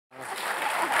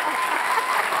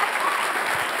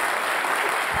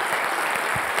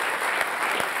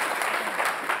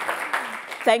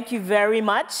Thank you very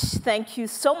much. Thank you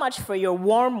so much for your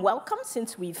warm welcome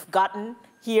since we've gotten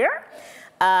here.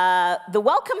 The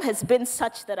welcome has been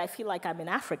such that I feel like I'm in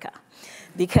Africa,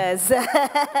 because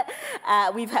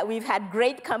we've had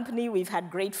great company, we've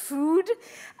had great food,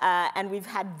 and we've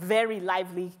had very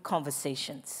lively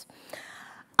conversations.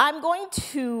 I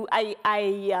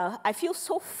feel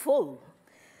so full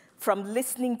from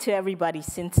listening to everybody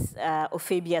since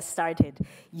Ophabia started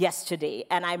yesterday,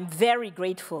 and I'm very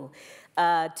grateful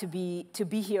to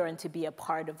be here and to be a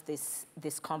part of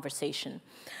this conversation.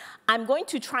 I'm going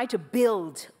to try to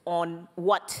build on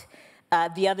what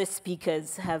the other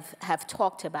speakers have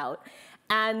talked about,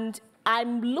 and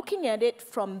I'm looking at it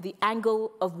from the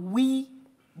angle of we,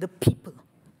 the people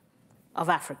of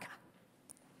Africa.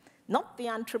 Not the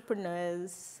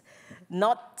entrepreneurs,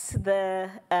 not the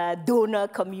donor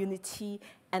community,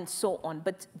 and so on,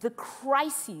 but the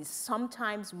crises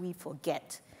sometimes we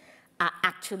forget are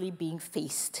actually being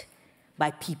faced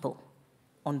by people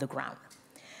on the ground.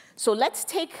 So let's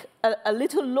take a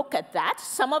little look at that.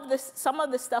 Some of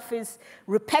the stuff is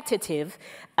repetitive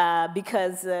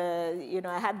because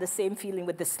I had the same feeling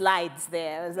with the slides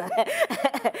there.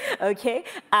 Okay,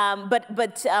 but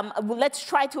let's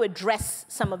try to address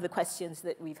some of the questions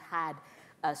that we've had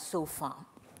so far.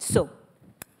 So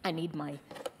I need my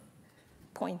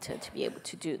pointer to be able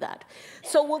to do that.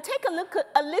 So we'll take a look at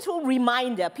a little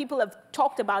reminder. People have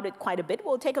talked about it quite a bit.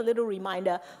 We'll take a little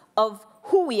reminder of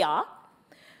who we are.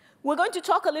 We're going to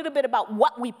talk a little bit about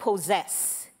what we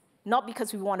possess, not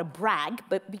because we want to brag,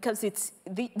 but because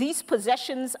these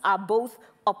possessions are both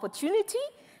opportunity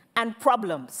and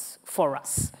problems for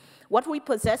us. What we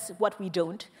possess, what we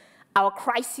don't, our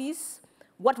crises,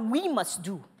 what we must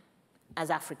do as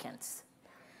Africans,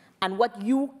 and what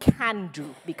you can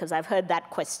do, because I've heard that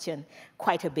question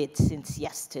quite a bit since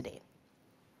yesterday.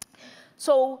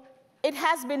 So it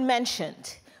has been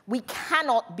mentioned, we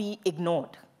cannot be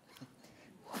ignored.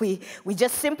 We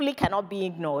just simply cannot be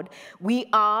ignored. We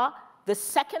are the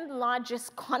second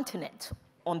largest continent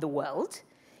in the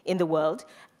world,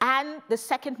 and the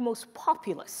second most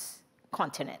populous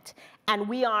continent. And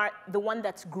we are the one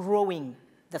that's growing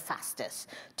the fastest.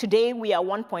 Today, we are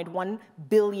 1.1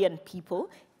 billion people,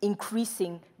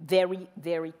 increasing very,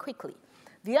 very quickly.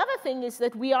 The other thing is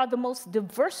that we are the most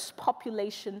diverse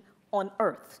population on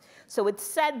Earth. So it's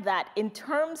said that in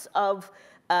terms of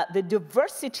the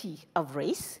diversity of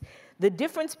race, the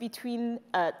difference between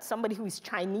somebody who is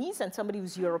Chinese and somebody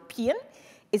who's European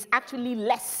is actually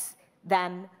less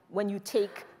than when you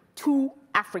take two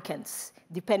Africans,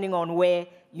 depending on where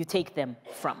you take them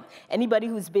from. Anybody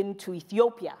who's been to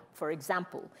Ethiopia, for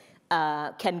example,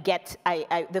 can get,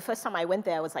 the first time I went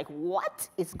there, I was like, what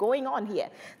is going on here?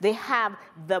 They have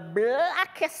the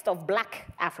blackest of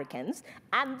black Africans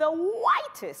and the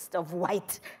whitest of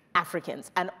white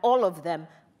Africans, and all of them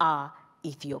are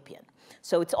Ethiopian.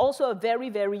 So it's also a very,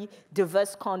 very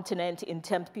diverse continent in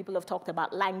terms, people have talked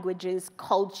about languages,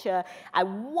 culture. I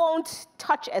won't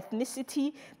touch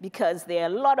ethnicity because there are a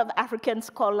lot of African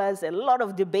scholars, a lot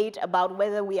of debate about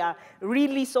whether we are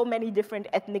really so many different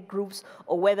ethnic groups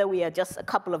or whether we are just a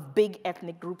couple of big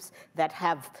ethnic groups that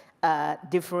have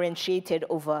differentiated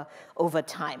over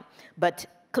time. But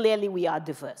clearly we are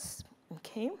diverse,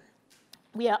 okay?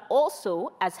 We are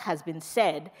also, as has been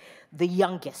said, the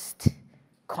youngest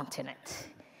continent.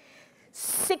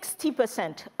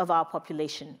 60% of our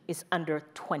population is under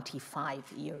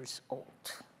 25 years old.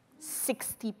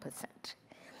 60%.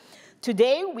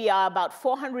 Today, we are about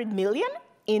 400 million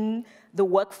in the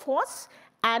workforce,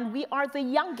 and we are the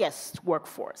youngest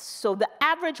workforce. So the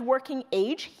average working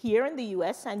age here in the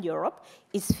US and Europe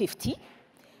is 50.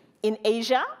 In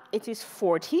Asia, it is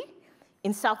 40.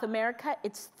 In South America,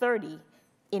 it's 30.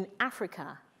 In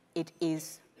Africa, it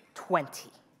is 20.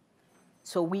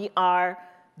 So we are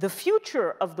the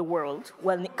future of the world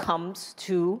when it comes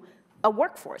to a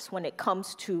workforce, when it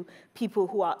comes to people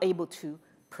who are able to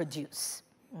produce,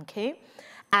 okay?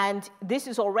 And this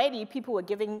is already, people were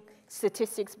giving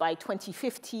statistics by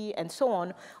 2050 and so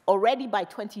on. Already by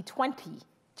 2020,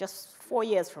 just 4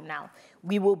 years from now,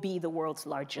 we will be the world's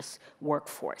largest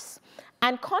workforce.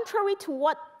 And contrary to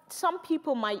what some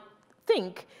people might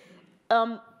think,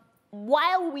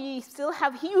 while we still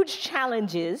have huge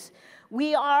challenges,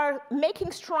 we are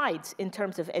making strides in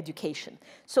terms of education.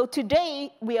 So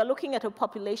today, we are looking at a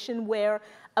population where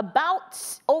about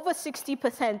over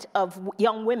 60% of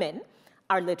young women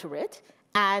are literate,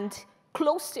 and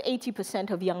close to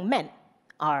 80% of young men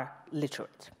are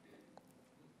literate.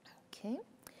 Okay.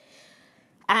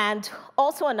 And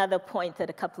also another point that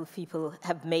a couple of people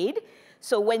have made.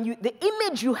 So when the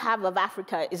image you have of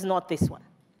Africa is not this one.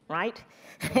 right?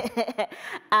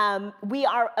 We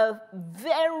are a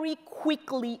very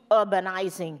quickly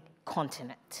urbanizing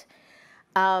continent.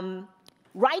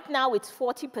 Right now, it's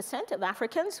 40% of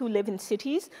Africans who live in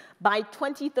cities. By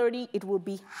 2030, it will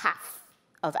be half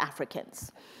of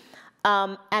Africans.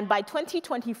 And by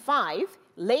 2025,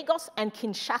 Lagos and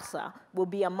Kinshasa will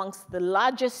be amongst the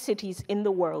largest cities in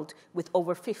the world with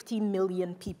over 50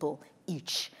 million people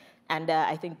each. And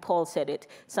I think Paul said it.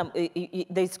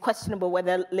 It's questionable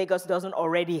whether Lagos doesn't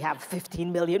already have 15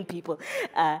 million people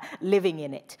living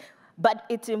in it. But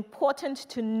it's important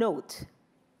to note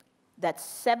that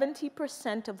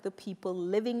 70% of the people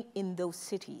living in those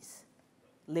cities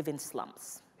live in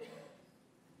slums.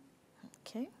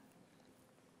 Okay?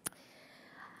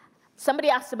 Somebody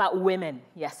asked about women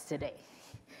yesterday.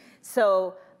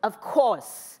 So, of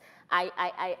course,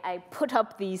 I put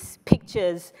up these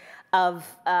pictures of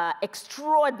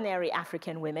extraordinary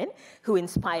African women who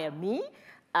inspire me.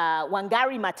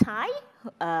 Wangari Maathai,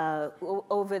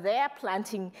 over there,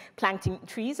 planting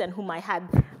trees, and whom I had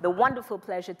the wonderful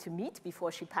pleasure to meet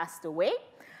before she passed away.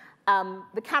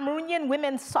 The Cameroonian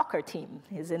women's soccer team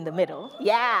is in the middle.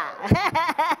 Yeah.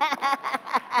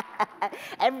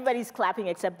 Everybody's clapping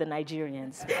except the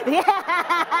Nigerians.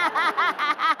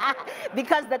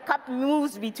 Because the cup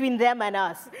moves between them and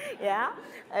us. Yeah.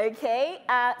 Okay.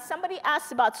 Somebody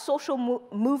asked about social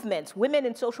movements, women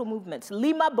in social movements.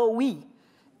 Lima Bowie,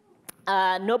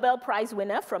 Nobel Prize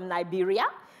winner from Liberia.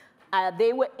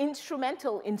 They were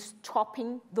instrumental in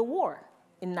stopping the war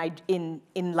in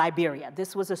Liberia.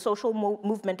 This was a social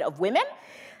movement of women.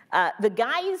 The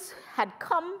guys had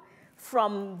come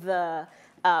from the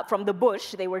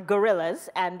bush. They were guerrillas,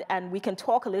 and we can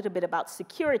talk a little bit about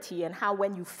security and how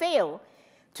when you fail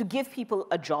to give people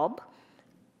a job,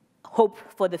 hope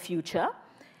for the future,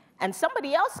 and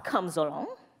somebody else comes along.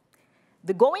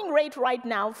 The going rate right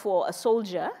now for a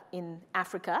soldier in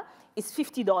Africa is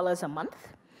 $50 a month.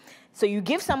 So you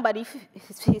give somebody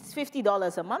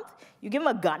 $50 a month, you give him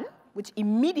a gun, which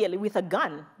immediately with a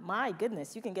gun, my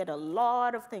goodness, you can get a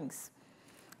lot of things,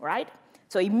 right?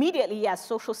 So immediately he has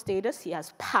social status, he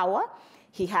has power,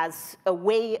 he has a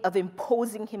way of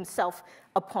imposing himself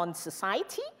upon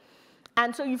society,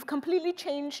 and so you've completely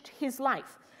changed his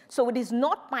life. So it is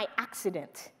not by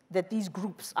accident that these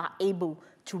groups are able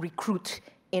to recruit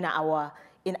in our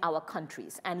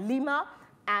countries. And Lima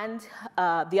and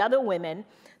the other women,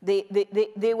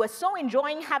 they were so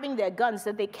enjoying having their guns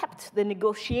that they kept the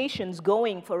negotiations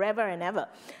going forever and ever.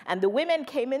 And the women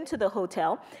came into the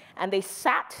hotel, and they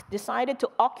decided to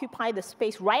occupy the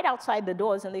space right outside the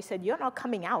doors, and they said, "You're not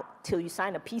coming out till you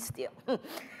sign a peace deal."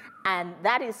 And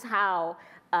that is how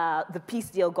the peace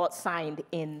deal got signed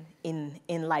in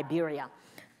Liberia.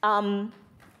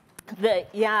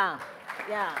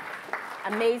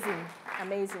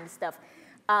 Amazing stuff.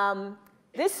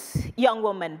 This young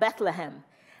woman, Bethlehem,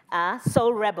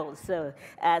 Soul Rebel, so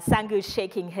Sangu's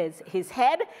shaking his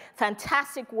head,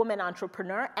 fantastic woman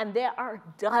entrepreneur, and there are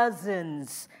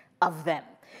dozens of them.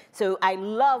 So I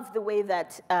love the way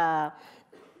that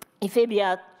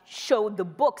Ifebia showed the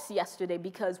books yesterday,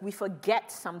 because we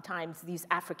forget sometimes these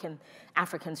African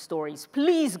stories.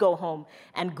 Please go home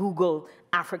and Google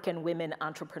African women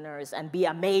entrepreneurs and be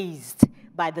amazed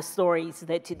by the stories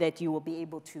that you will be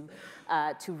able to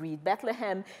read.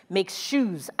 Bethlehem makes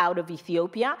shoes out of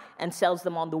Ethiopia and sells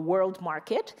them on the world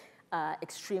market.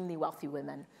 Extremely wealthy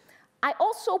women. I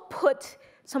also put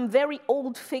some very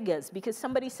old figures, because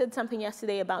somebody said something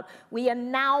yesterday about we are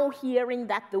now hearing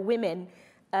that the women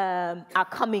are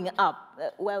coming up.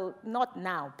 Well, not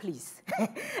now, please.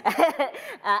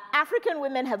 African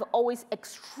women have always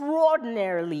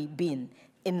extraordinarily been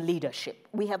in leadership.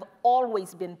 We have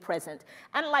always been present.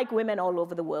 And like women all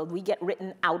over the world, we get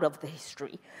written out of the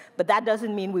history. But that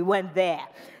doesn't mean we weren't there.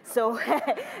 So,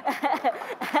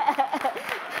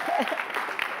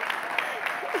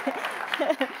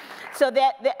 so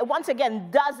there, once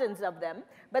again, dozens of them.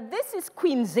 But this is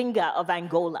Queen Zinga of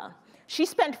Angola. She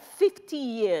spent 50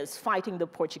 years fighting the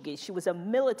Portuguese. She was a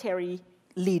military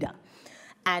leader.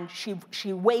 And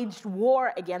she waged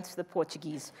war against the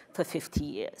Portuguese for 50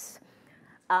 years.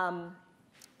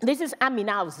 This is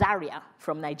Amina of Zaria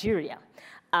from Nigeria,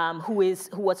 who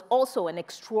was also an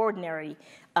extraordinary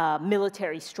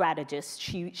military strategist.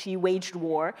 She waged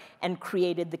war and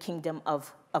created the kingdom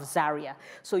of Zaria.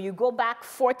 So you go back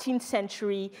 14th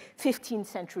century, 15th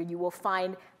century, you will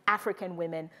find African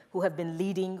women who have been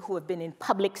leading, who have been in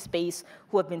public space,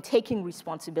 who have been taking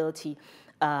responsibility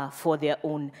for their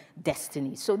own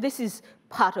destiny. So this is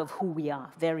part of who we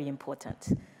are, very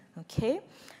important, okay?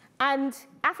 And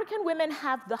African women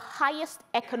have the highest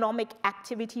economic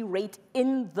activity rate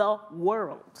in the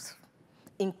world.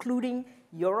 including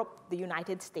Europe, the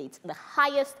United States, the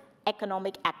highest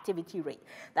economic activity rate.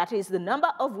 That is the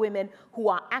number of women who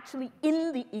are actually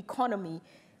in the economy,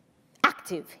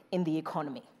 active in the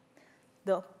economy.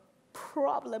 The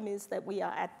problem is that we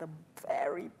are at the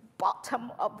very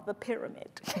bottom of the pyramid.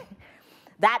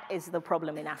 That is the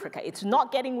problem in Africa. It's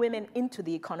not getting women into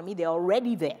the economy. They're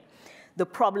already there. The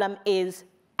problem is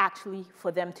actually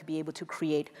for them to be able to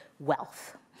create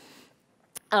wealth.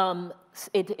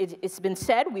 It's been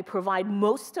said we provide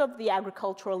most of the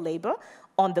agricultural labor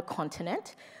on the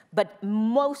continent, but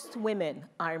most women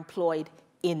are employed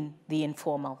in the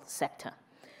informal sector.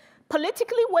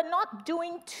 Politically, we're not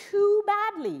doing too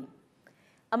badly.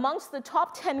 Amongst the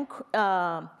top 10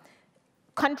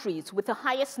 countries with the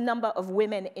highest number of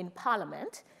women in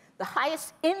parliament, the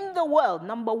highest in the world,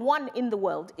 number one in the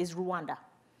world, is Rwanda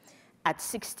at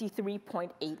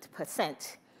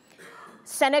 63.8%.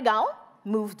 Senegal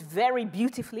moved very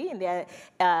beautifully in the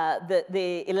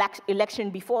election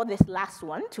before this last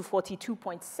one to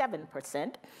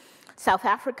 42.7%. South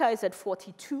Africa is at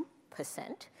 42%.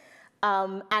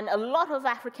 And a lot of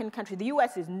African countries, the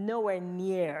US is nowhere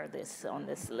near this on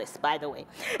this list, by the way.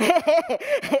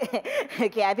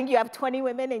 Okay, I think you have 20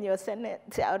 women in your Senate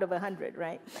out of 100,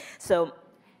 right? So,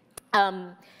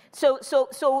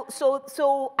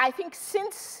 so I think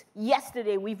since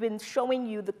yesterday, we've been showing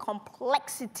you the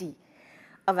complexity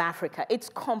of Africa. It's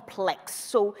complex,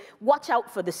 so watch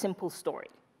out for the simple story.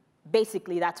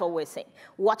 Basically, that's all we're saying.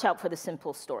 Watch out for the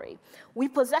simple story. We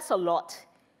possess a lot,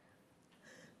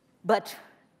 but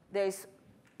there's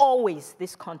always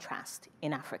this contrast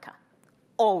in Africa.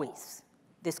 Always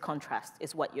this contrast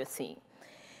is what you're seeing.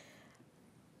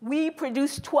 We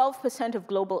produce 12% of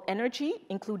global energy,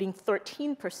 including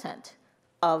 13%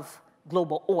 of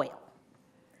global oil.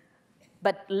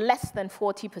 But less than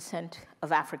 40%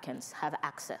 of Africans have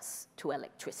access to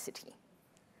electricity.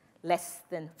 Less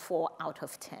than 4 out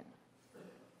of 10.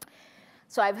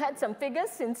 So I've had some figures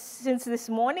since this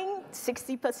morning,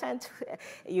 60%.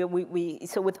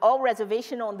 So with all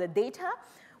reservation on the data,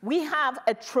 we have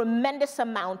a tremendous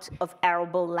amount of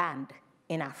arable land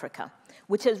in Africa,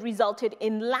 which has resulted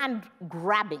in land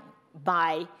grabbing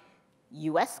by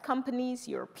US companies,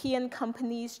 European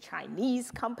companies,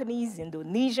 Chinese companies,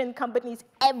 Indonesian companies.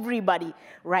 Everybody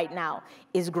right now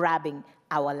is grabbing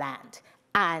our land.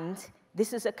 And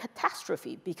this is a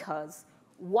catastrophe because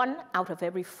 1 out of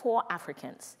every 4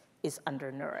 Africans is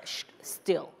undernourished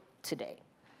still today.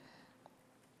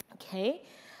 Okay?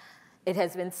 It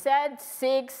has been said,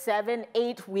 6, 7,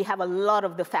 8, we have a lot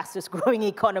of the fastest growing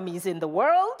economies in the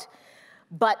world,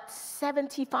 but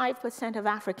 75% of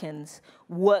Africans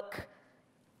work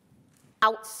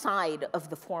outside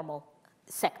of the formal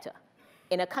sector.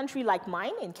 In a country like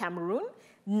mine, in Cameroon,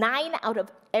 9 out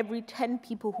of every 10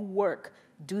 people who work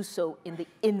do so in the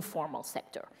informal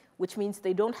sector, which means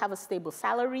they don't have a stable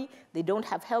salary, they don't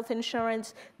have health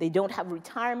insurance, they don't have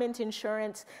retirement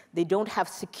insurance, they don't have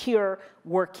secure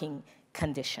working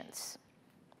conditions.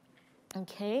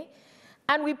 Okay?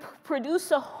 And we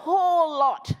produce a whole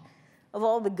lot of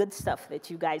all the good stuff that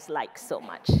you guys like so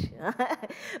much.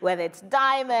 Whether it's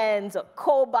diamonds or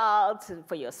cobalt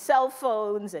for your cell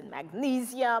phones and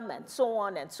magnesium and so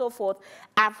on and so forth.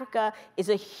 Africa is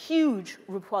a huge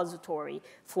repository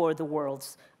for the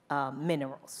world's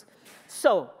minerals.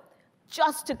 So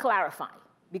just to clarify,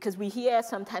 because we hear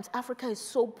sometimes Africa is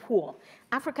so poor.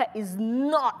 Africa is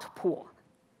not poor,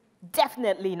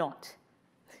 definitely not.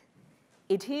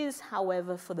 It is,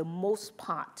 however, for the most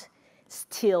part,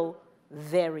 still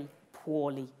very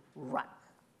poorly run.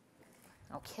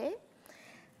 Okay?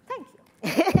 Thank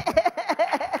you.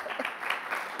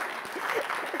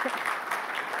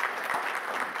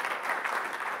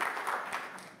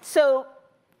 So,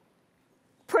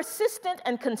 persistent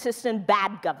and consistent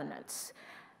bad governance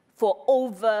for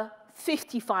over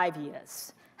 55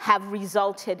 years have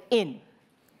resulted in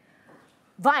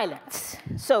violence.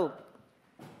 So,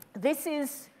 this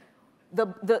is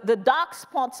the dark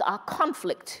spots are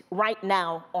conflict right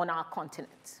now on our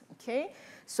continent, okay?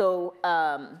 So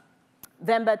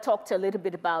Vemba talked a little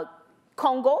bit about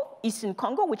Congo, Eastern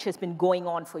Congo, which has been going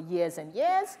on for years and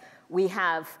years. We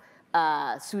have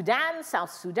Sudan,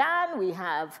 South Sudan. We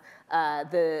have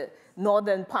the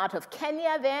northern part of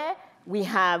Kenya there. We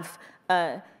have,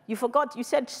 you forgot, you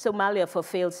said Somalia for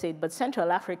failed state, but Central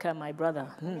Africa, my brother.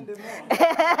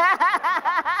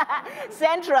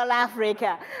 Central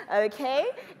Africa, okay?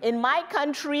 In my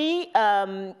country,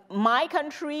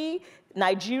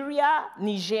 Nigeria,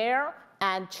 Niger,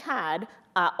 and Chad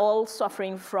are all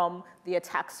suffering from the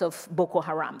attacks of Boko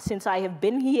Haram. Since I've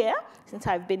been here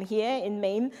in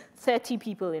Maine, 30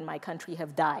 people in my country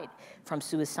have died from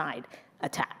suicide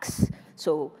attacks.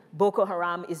 So Boko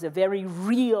Haram is a very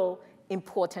real,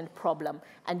 important problem,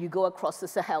 and you go across the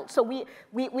Sahel. So we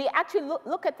actually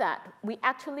look at that. We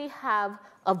actually have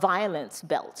a violence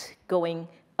belt going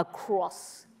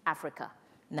across Africa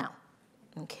now,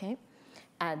 okay?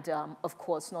 And of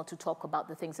course, not to talk about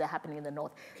the things that are happening in the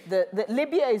north.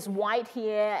 Libya is white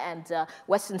here, and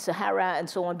Western Sahara and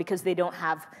so on, because they don't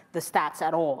have the stats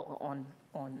at all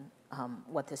on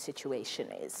what the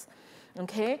situation is,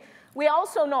 okay? We're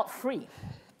also not free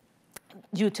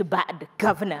due to bad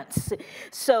governance.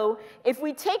 So if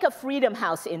we take a Freedom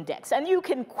House index, and you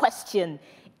can question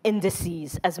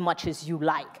indices as much as you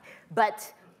like,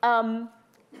 but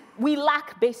we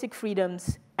lack basic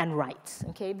freedoms and rights,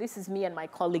 okay? This is me and my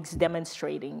colleagues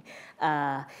demonstrating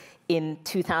in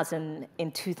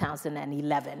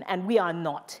 2011, and we are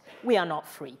not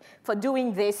free. For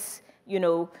doing this, you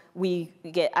know,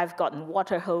 I've gotten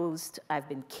water hosed, I've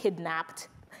been kidnapped,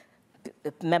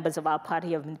 members of our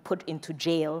party have been put into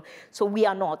jail, so we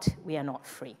are not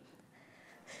free.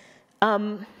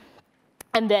 And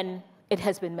then it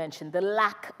has been mentioned, the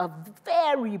lack of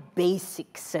very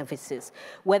basic services,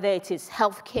 whether it is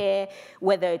healthcare,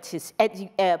 whether it is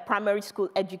primary school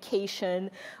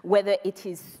education, whether it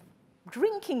is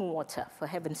drinking water, for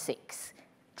heaven's sakes.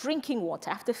 Drinking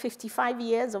water. After 55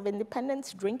 years of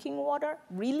independence, drinking water?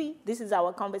 Really? This is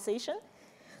our conversation?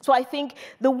 So I think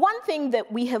the one thing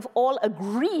that we have all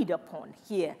agreed upon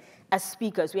here as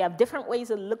speakers, we have different ways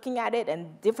of looking at it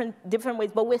and different ways,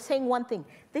 but we're saying one thing: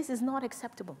 this is not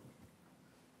acceptable.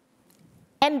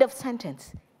 End of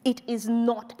sentence. It is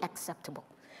not acceptable.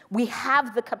 We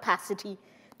have the capacity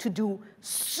to do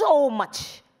so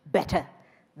much better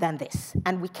than this,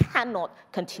 and we cannot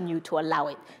continue to allow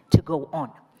it to go on.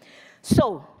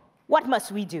 So, what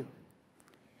must we do?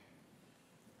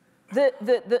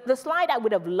 The slide I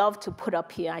would have loved to put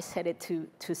up here, I said it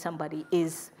to somebody,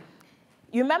 is,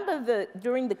 you remember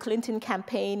during the Clinton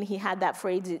campaign, he had that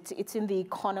phrase, it's in the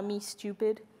economy,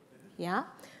 stupid? Yeah?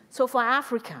 So for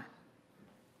Africa,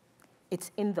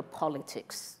 it's in the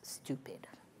politics, stupid.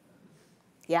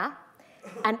 Yeah?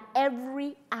 And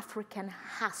every African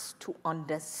has to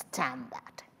understand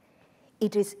that.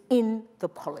 It is in the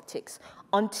politics.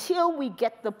 Until we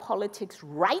get the politics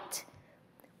right,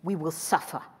 we will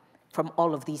suffer from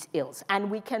all of these ills. And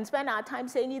we can spend our time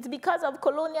saying it's because of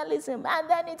colonialism, and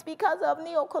then it's because of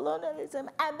neocolonialism,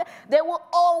 and there will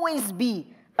always be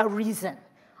a reason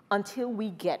until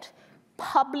we get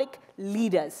public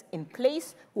leaders in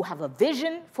place who have a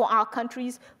vision for our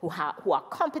countries, who are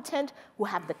competent, who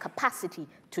have the capacity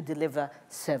to deliver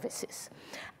services.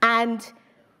 And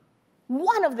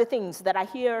one of the things that I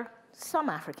hear some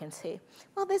Africans say,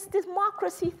 well, this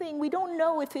democracy thing, we don't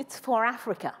know if it's for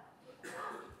Africa.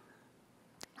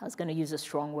 I was going to use a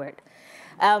strong word.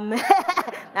 I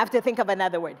have to think of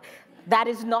another word. That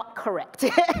is not correct.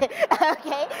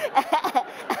 Okay?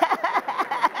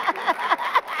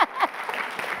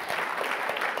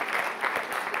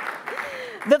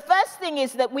 The first thing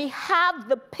is that we have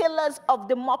the pillars of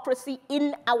democracy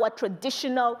in our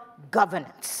traditional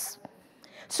governance.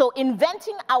 So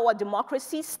inventing our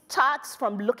democracy starts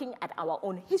from looking at our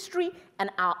own history and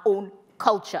our own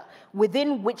culture,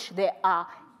 within which there are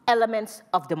elements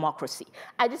of democracy.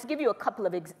 I just give you a couple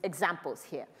of examples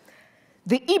here.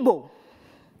 The Igbo,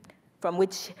 from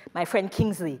which my friend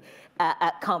Kingsley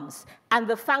comes, and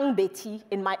the Fangbeti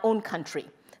in my own country,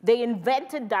 they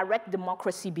invented direct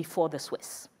democracy before the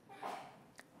Swiss.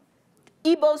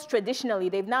 Igbos, traditionally,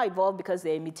 they've now evolved because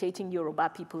they're imitating Yoruba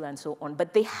people and so on,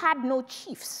 but they had no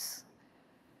chiefs.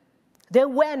 There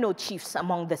were no chiefs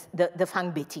among the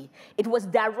Fangbeti. It was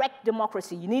direct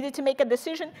democracy. You needed to make a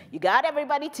decision. You got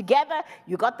everybody together.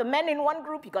 You got the men in one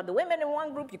group. You got the women in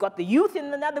one group. You got the youth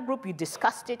in another group. You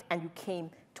discussed it, and you came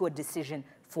to a decision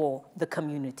for the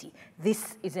community.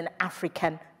 This is an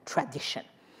African tradition.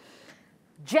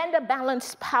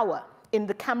 Gender-balanced power in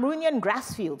the Cameroonian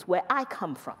grassfields, where I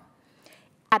come from.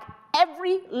 At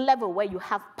every level where you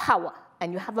have power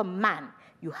and you have a man,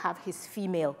 you have his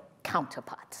female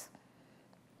counterparts.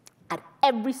 At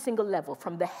every single level,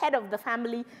 from the head of the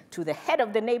family to the head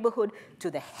of the neighborhood to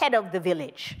the head of the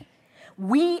village.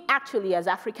 We actually, as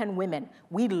African women,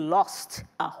 we lost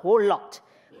a whole lot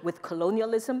with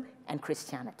colonialism and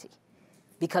Christianity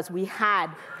because we had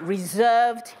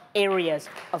reserved areas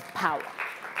of power.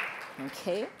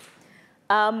 Okay?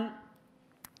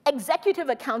 Executive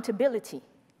accountability.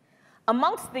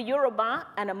 Amongst the Yoruba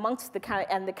and amongst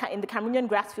in the Cameroonian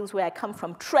grassfields where I come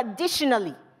from,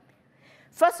 traditionally,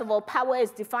 first of all, power is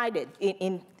divided.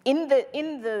 In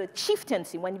the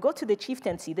chieftaincy, when you go to the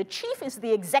chieftaincy, the chief is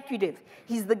the executive.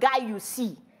 He's the guy you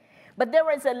see. But there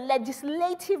is a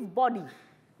legislative body.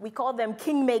 We call them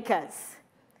kingmakers.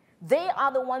 They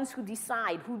are the ones who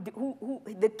decide.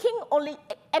 The king only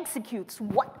executes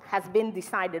what has been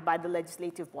decided by the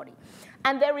legislative body.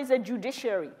 And there is a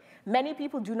judiciary. Many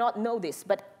people do not know this,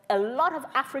 but a lot of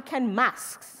African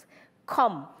masks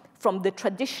come from the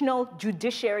traditional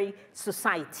judiciary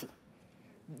society.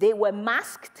 They were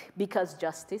masked because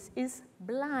justice is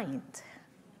blind.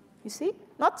 You see?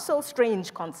 Not so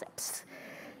strange concepts.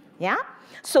 Yeah?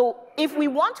 So if we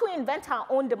want to invent our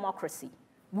own democracy,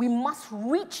 we must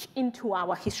reach into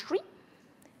our history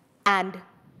and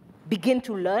begin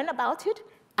to learn about it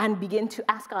and begin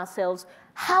to ask ourselves,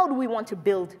 how do we want to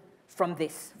build from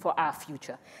this for our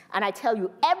future? And I tell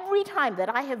you, every time that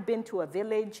I have been to a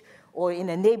village or in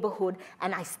a neighborhood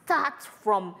and I start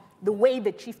from the way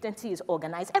the chieftaincy is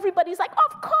organized, everybody's like,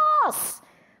 of course,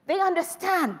 they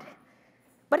understand.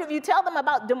 But if you tell them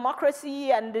about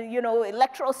democracy and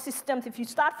electoral systems, if you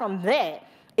start from there,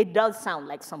 it does sound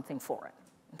like something foreign.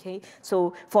 Okay?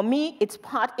 So for me, it's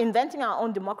inventing our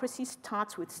own democracy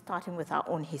starting with our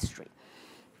own history.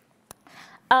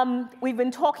 We've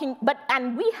been talking,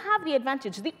 and we have the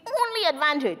advantage, the only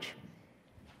advantage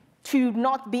to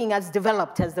not being as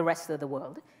developed as the rest of the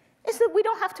world is that we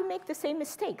don't have to make the same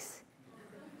mistakes.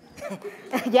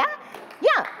 Yeah?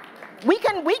 Yeah. We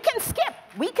can skip.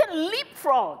 We can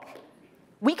leapfrog.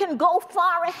 We can go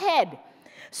far ahead.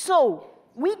 So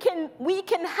we can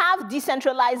have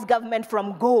decentralized government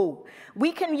from go.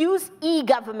 We can use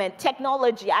e-government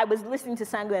technology. I was listening to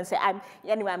Sango and say,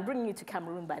 anyway, I'm bringing you to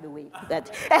Cameroon, by the way.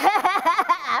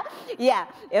 Yeah,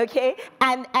 okay?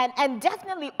 And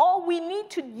definitely, all we need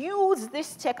to use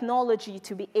this technology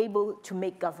to be able to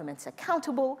make governments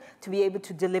accountable, to be able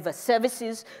to deliver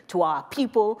services to our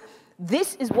people.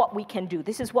 This is what we can do.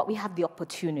 This is what we have the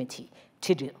opportunity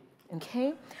to do,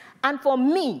 okay? And for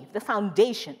me, the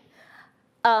foundation,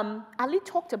 Ali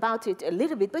talked about it a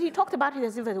little bit, but he talked about it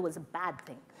as if it was a bad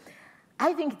thing.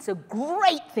 I think it's a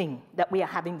great thing that we are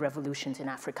having revolutions in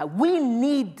Africa. We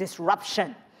need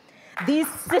disruption. These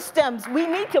systems, we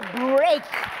need to break.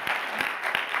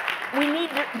 We need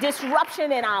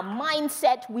disruption in our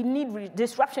mindset. We need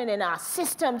disruption in our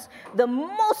systems. The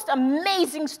most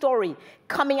amazing story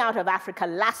coming out of Africa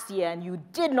last year, and you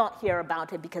did not hear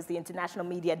about it because the international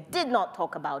media did not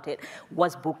talk about it,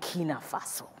 was Burkina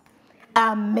Faso.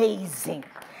 Amazing.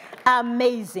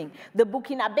 Amazing. The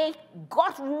Burkinabe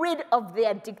got rid of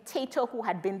their dictator who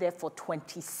had been there for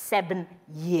 27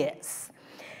 years.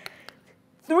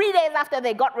 3 days after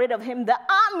they got rid of him, the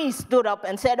army stood up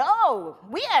and said, oh,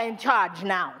 we are in charge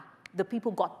now. The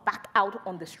people got back out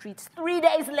on the streets 3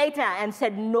 days later and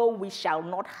said, no, we shall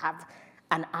not have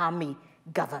an army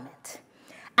government.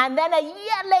 And then a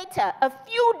year later, a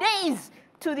few days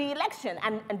to the election,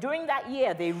 and during that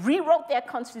year, they rewrote their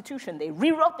constitution, they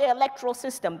rewrote their electoral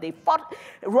system, they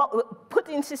put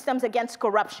in systems against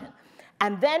corruption.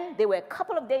 And then there were a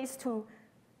couple of days to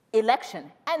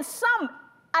election, and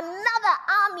another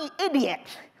army idiot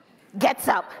gets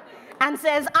up and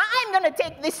says, I'm going to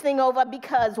take this thing over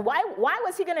because why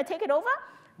was he going to take it over?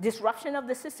 Disruption of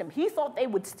the system. He thought they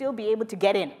would still be able to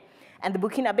get in. And the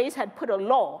Burkinabes had put a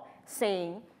law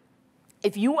saying,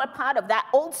 if you were part of that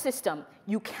old system,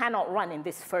 you cannot run in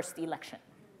this first election.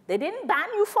 They didn't ban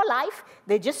you for life.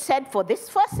 They just said, for this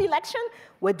first election,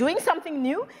 we're doing something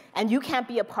new, and you can't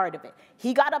be a part of it.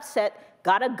 He got upset,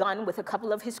 got a gun with a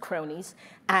couple of his cronies,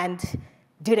 and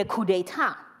did a coup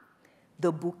d'etat.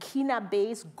 The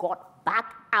Burkinabes got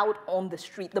back out on the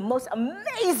street. The most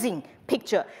amazing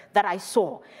picture that I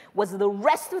saw was the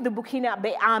rest of the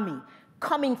Burkinabe army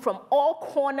coming from all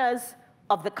corners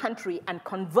of the country and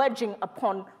converging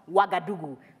upon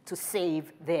Ouagadougou to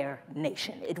save their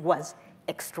nation. It was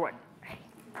extraordinary.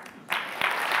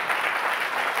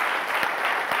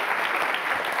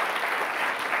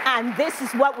 And this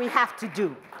is what we have to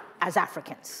do as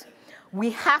Africans. We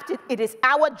have to, it is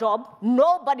our job.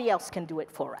 Nobody else can do it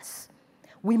for us.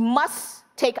 We must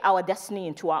take our destiny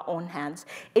into our own hands.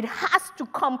 It has to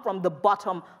come from the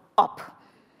bottom up.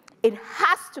 It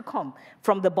has to come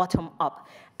from the bottom up.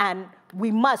 And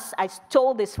we must, I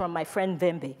stole this from my friend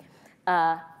Vembe.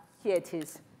 Here it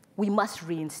is. We must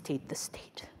reinstate the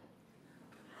state.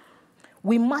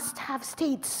 We must have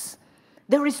states.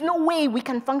 There is no way we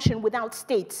can function without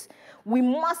states. We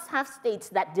must have states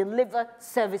that deliver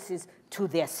services to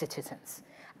their citizens.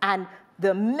 And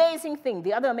the amazing thing,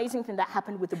 the other amazing thing that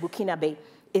happened with the Burkinabe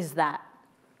is that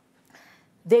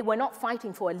they were not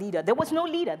fighting for a leader. There was no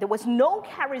leader. There was no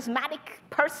charismatic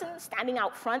person standing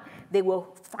out front. They were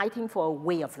fighting for a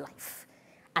way of life.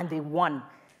 And they won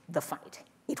the fight.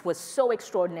 It was so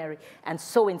extraordinary and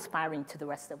so inspiring to the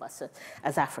rest of us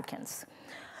as Africans.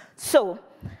 So,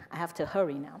 I have to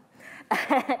hurry now.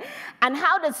 And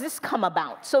how does this come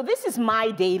about? So this is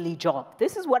my daily job.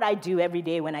 This is what I do every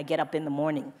day when I get up in the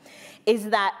morning, is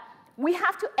that we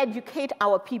have to educate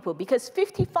our people, because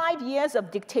 55 years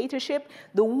of dictatorship,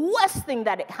 the worst thing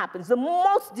that it happens, the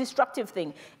most destructive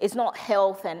thing, is not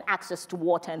health and access to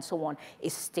water and so on,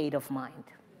 is state of mind.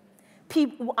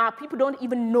 Our people don't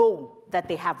even know that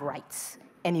they have rights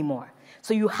anymore.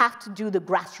 So you have to do the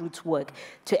grassroots work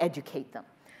to educate them.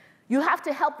 You have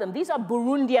to help them. These are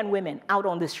Burundian women out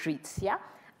on the streets, yeah?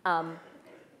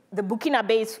 The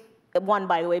Burkinabés won,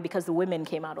 by the way, because the women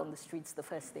came out on the streets the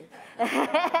first day.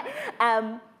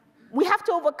 We have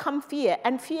to overcome fear,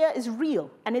 and fear is real,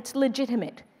 and it's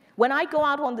legitimate. When I go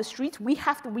out on the streets, we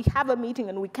have a meeting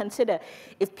and we consider,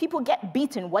 if people get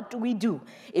beaten, what do we do?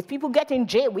 If people get in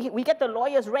jail, we get the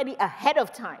lawyers ready ahead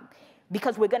of time,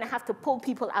 because we're going to have to pull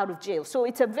people out of jail. So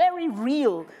it's a very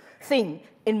real thing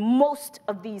in most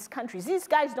of these countries. These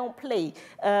guys don't play.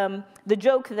 The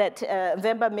joke that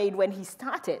Vemba made when he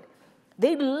started,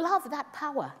 they love that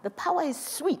power. The power is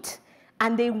sweet,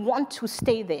 and they want to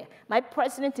stay there. My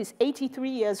president is 83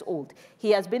 years old.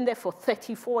 He has been there for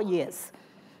 34 years.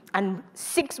 And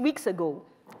 6 weeks ago,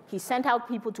 he sent out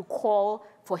people to call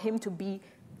for him to be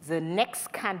the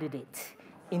next candidate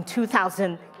in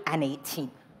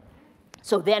 2018.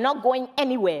 So they're not going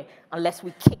anywhere unless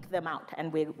we kick them out,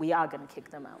 and we are going to kick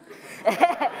them out.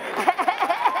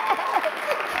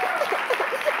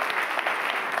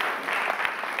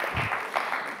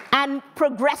 And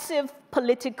progressive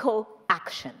political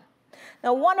action.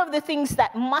 Now, one of the things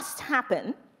that must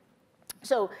happen,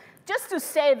 so just to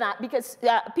say that, because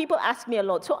people ask me a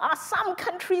lot, so are some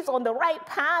countries on the right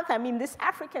path? I mean, this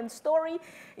African story,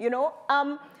 you know,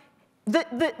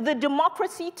 the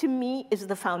democracy to me is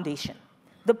the foundation.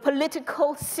 The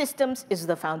political systems is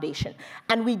the foundation.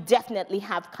 And we definitely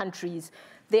have countries,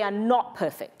 they are not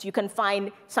perfect. You can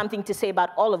find something to say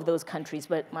about all of those countries,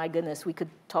 but my goodness, we could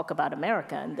talk about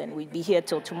America and then we'd be here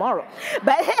till tomorrow.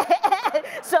 But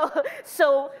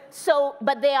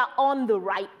but they are on the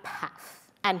right path.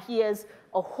 And here's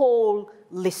a whole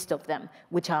list of them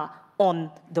which are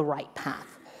on the right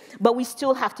path. But we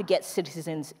still have to get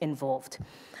citizens involved.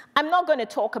 I'm not going to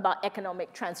talk about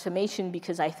economic transformation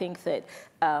because I think that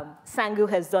Sangu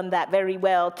has done that very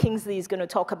well. Kingsley is going to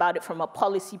talk about it from a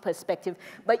policy perspective.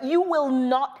 But you will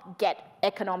not get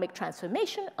economic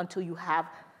transformation until you have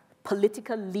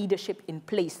political leadership in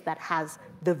place that has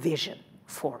the vision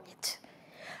for it.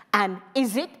 And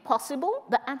is it possible?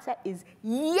 The answer is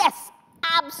yes,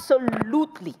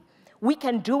 absolutely. We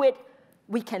can do it.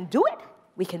 We can do it.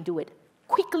 We can do it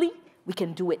quickly. We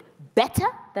can do it better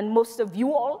than most of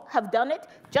you all have done it,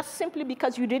 just simply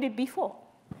because you did it before.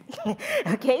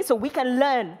 Okay, so we can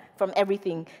learn from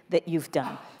everything that you've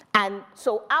done. And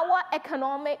so our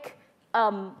economic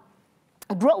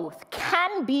growth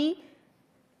can be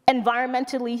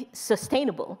environmentally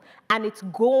sustainable, and it's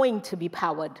going to be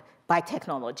powered by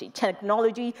technology.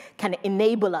 Technology can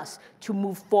enable us to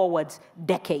move forwards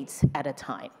decades at a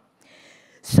time.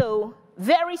 So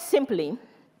very simply,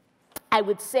 I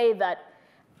would say that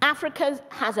Africa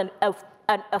has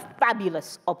a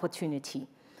fabulous opportunity,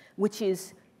 which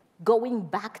is going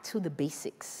back to the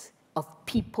basics of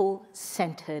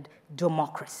people-centered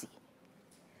democracy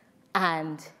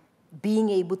and being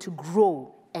able to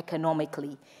grow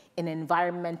economically in an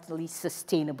environmentally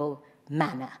sustainable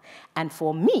manner. And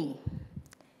for me,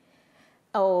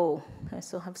 oh, I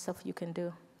still have stuff you can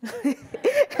do.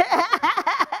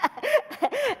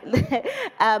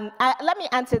 Let me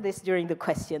answer this during the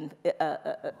question.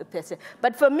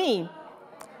 But for me,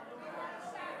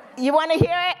 you want to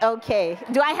hear it? Okay.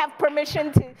 Do I have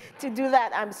permission to do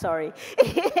that? I'm sorry.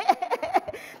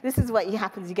 This is what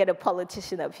happens. You get a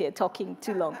politician up here talking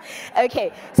too long.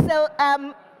 Okay. So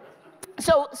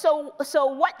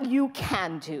what you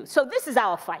can do. So this is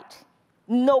our fight.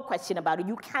 No question about it.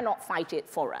 You cannot fight it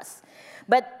for us.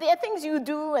 But there are things you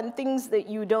do and things that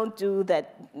you don't do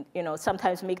that, you know,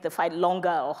 sometimes make the fight longer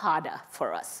or harder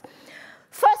for us.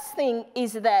 First thing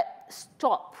is that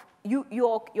stop.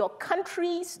 Your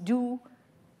countries do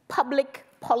public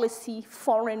policy,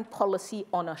 foreign policy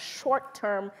on a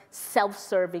short-term,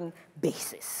 self-serving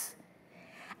basis.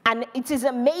 And it is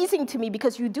amazing to me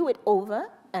because you do it over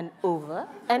and over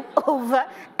and over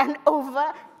and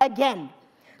over again.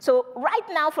 So right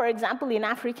now, for example, in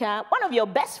Africa, one of your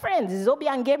best friends is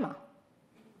Obiangema.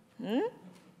 You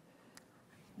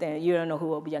don't know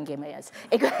who Obiangema is.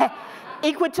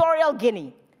 Equatorial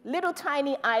Guinea, little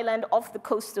tiny island off the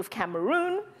coast of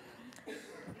Cameroon.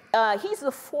 He's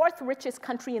the 4th richest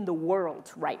country in the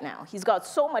world right now. He's got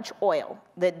so much oil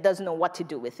that doesn't know what to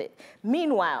do with it.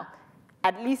 Meanwhile,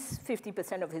 at least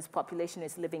 50% of his population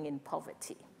is living in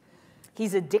poverty.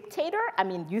 He's a dictator. I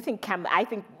mean, you think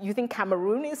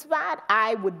Cameroon is bad?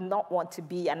 I would not want to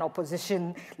be an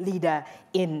opposition leader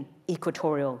in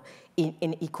Equatorial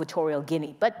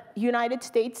Guinea. But United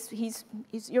States, he's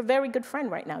your very good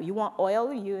friend right now. You want oil?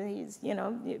 He's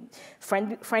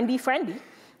friendly.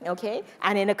 Okay?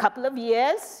 And in a couple of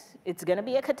years, it's going to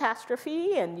be a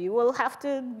catastrophe, and you will have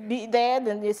to be there.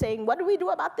 Then you're saying, what do we do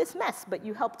about this mess? But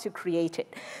you help to create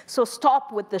it. So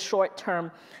stop with the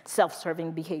short-term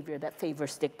self-serving behavior that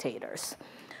favors dictators.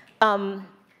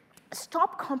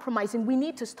 Stop compromising. We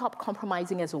need to stop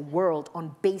compromising as a world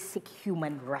on basic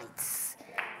human rights.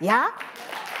 Yeah?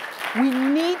 We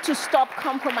need to stop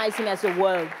compromising as a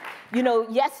world. You know,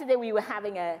 yesterday we were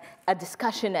having a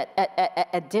discussion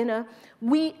at dinner.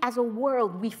 We, as a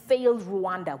world, we failed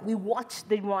Rwanda. We watched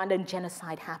the Rwandan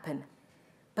genocide happen.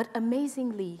 But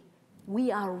amazingly,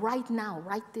 we are right now,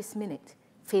 right this minute,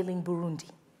 failing Burundi.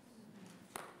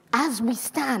 As we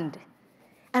stand,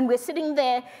 and we're sitting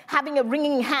there having a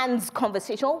wringing hands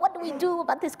conversation. Oh, what do we do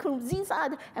about this?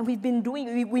 And we've been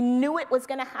doing, we knew it was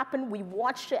going to happen. We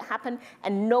watched it happen,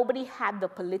 and nobody had the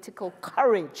political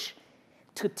courage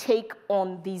to take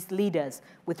on these leaders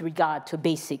with regard to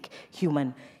basic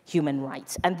human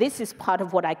rights. And this is part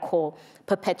of what I call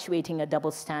perpetuating a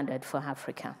double standard for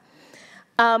Africa.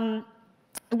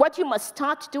 What you must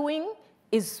start doing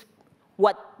is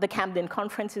what the Camden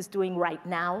Conference is doing right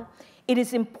now. It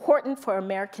is important for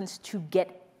Americans to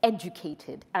get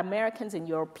educated, Americans and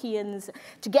Europeans,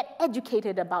 to get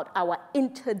educated about our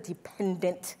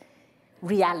interdependent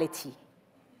reality.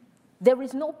 There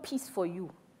is no peace for you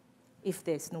if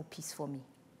there's no peace for me.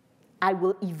 I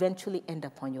will eventually end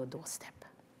up on your doorstep.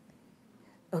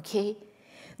 Okay?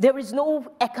 There is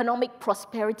no economic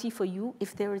prosperity for you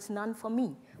if there is none for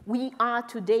me. We are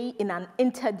today in an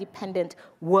interdependent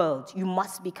world. You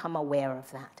must become aware of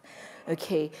that.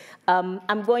 Okay?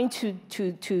 I'm going to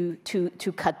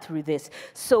cut through this.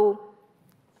 So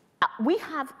we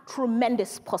have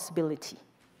tremendous possibility.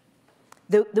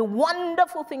 The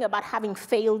wonderful thing about having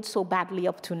failed so badly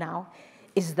up to now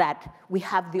is that we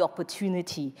have the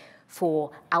opportunity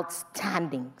for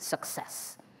outstanding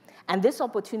success. And this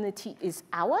opportunity is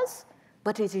ours,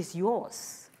 but it is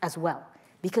yours as well,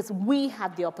 because we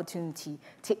have the opportunity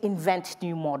to invent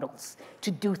new models,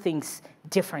 to do things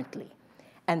differently.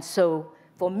 And so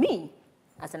for me,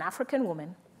 as an African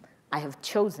woman, I have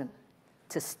chosen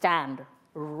to stand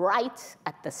right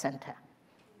at the center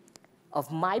of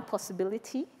my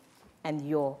possibility and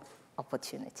your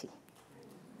opportunity.